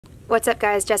What's up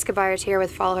guys, Jessica Byers here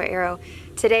with Followherarrow.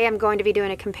 Today I'm going to be doing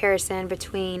a comparison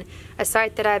between a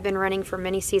sight that I've been running for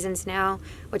many seasons now,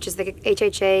 which is the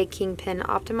HHA King Pin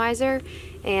Optimizer,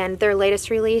 and their latest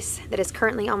release that is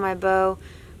currently on my bow,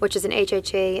 which is an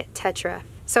HHA Tetra.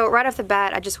 So right off the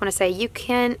bat, I just want to say you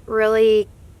can't really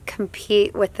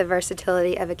compete with the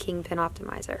versatility of a King Pin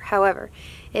Optimizer. However,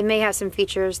 it may have some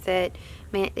features that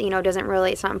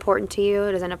it's not important to you,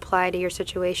 it doesn't apply to your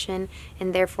situation,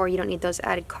 and therefore you don't need those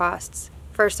added costs.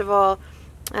 First of all,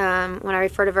 when I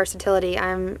refer to versatility,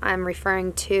 I'm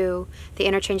referring to the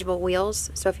interchangeable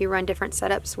wheels. So if you run different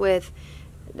setups with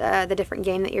the different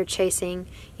game that you're chasing,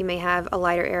 you may have a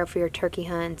lighter arrow for your turkey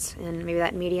hunts, and maybe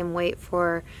that medium weight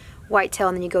for whitetail,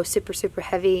 and then you go super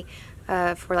heavy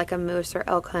for like a moose or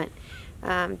elk hunt.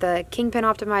 The King Pin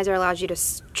Optimizer allows you to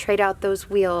trade out those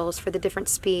wheels for the different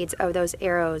speeds of those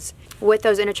arrows. With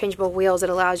those interchangeable wheels, it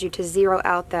allows you to zero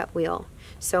out that wheel.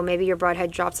 So maybe your broadhead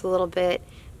drops a little bit,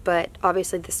 but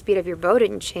obviously the speed of your bow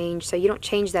didn't change, so you don't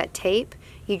change that tape.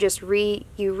 You just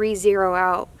re-zero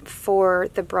out for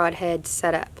the broadhead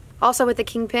setup. Also with the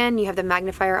King Pin, you have the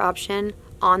Magnifier option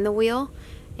on the wheel,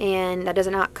 and that does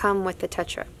not come with the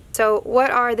Tetra. So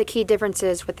what are the key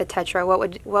differences with the Tetra?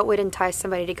 What would entice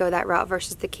somebody to go that route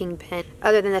versus the King Pin,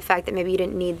 other than the fact that maybe you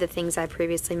didn't need the things I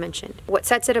previously mentioned? What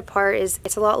sets it apart is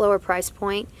it's a lot lower price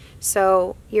point,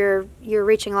 so you're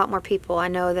reaching a lot more people. I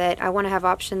know that I want to have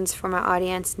options for my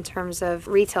audience in terms of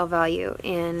retail value,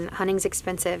 and hunting's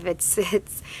expensive. It's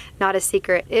not a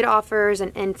secret. It offers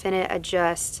an infinite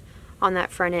adjust on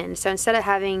that front end. So instead of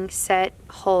having set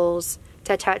holes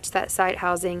to attach that sight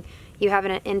housing, you have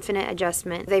an infinite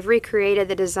adjustment. They've recreated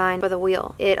the design for the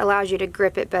wheel. It allows you to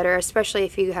grip it better, especially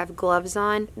if you have gloves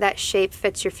on. That shape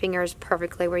fits your fingers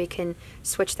perfectly, where you can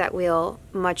switch that wheel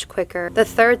much quicker. The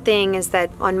third thing is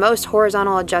that on most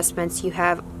horizontal adjustments, you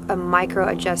have a micro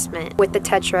adjustment. With the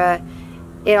Tetra,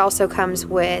 it also comes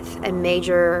with a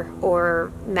major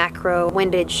or macro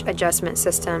windage adjustment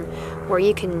system, where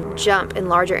you can jump in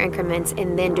larger increments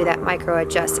and then do that micro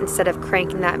adjust instead of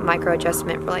cranking that micro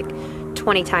adjustment for like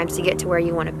 20 times to get to where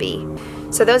you want to be.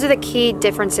 So those are the key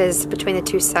differences between the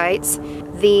two sights.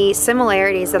 The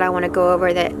similarities that I want to go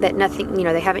over that nothing,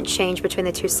 they haven't changed between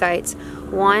the two sights.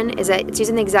 One is that it's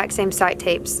using the exact same sight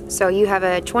tapes. So you have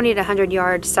a 20 to 100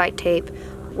 yard sight tape,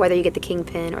 whether you get the King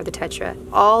Pin or the Tetra.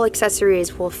 All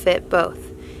accessories will fit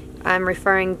both. I'm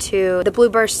referring to the Blue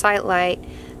Burst sight light,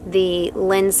 the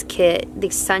lens kit, the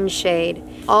sunshade.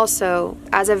 Also,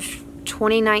 as of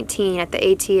 2019 at the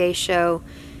HHA show,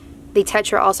 the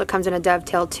Tetra also comes in a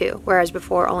dovetail too, whereas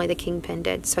before only the King Pin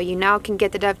did. So you now can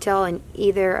get the dovetail in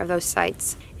either of those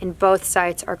sights, and both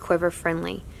sights are quiver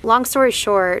friendly. Long story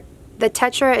short, the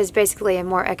Tetra is basically a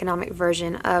more economic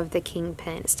version of the King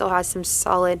Pin. It still has some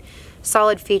solid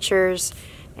features,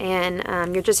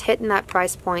 and you're just hitting that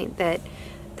price point that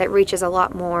reaches a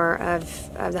lot more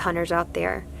of the hunters out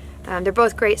there. They're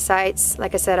both great sights.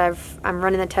 Like I said, I'm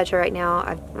running the Tetra right now.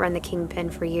 I've run the King Pin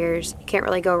for years. You can't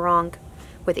really go wrong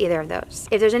with either of those.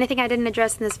 If there's anything I didn't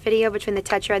address in this video between the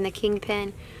Tetra and the King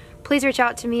Pin, please reach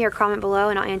out to me or comment below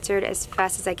and I'll answer it as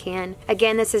fast as I can.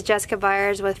 Again, this is Jessica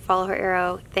Byers with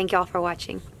Followherarrow. Thank y'all for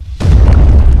watching.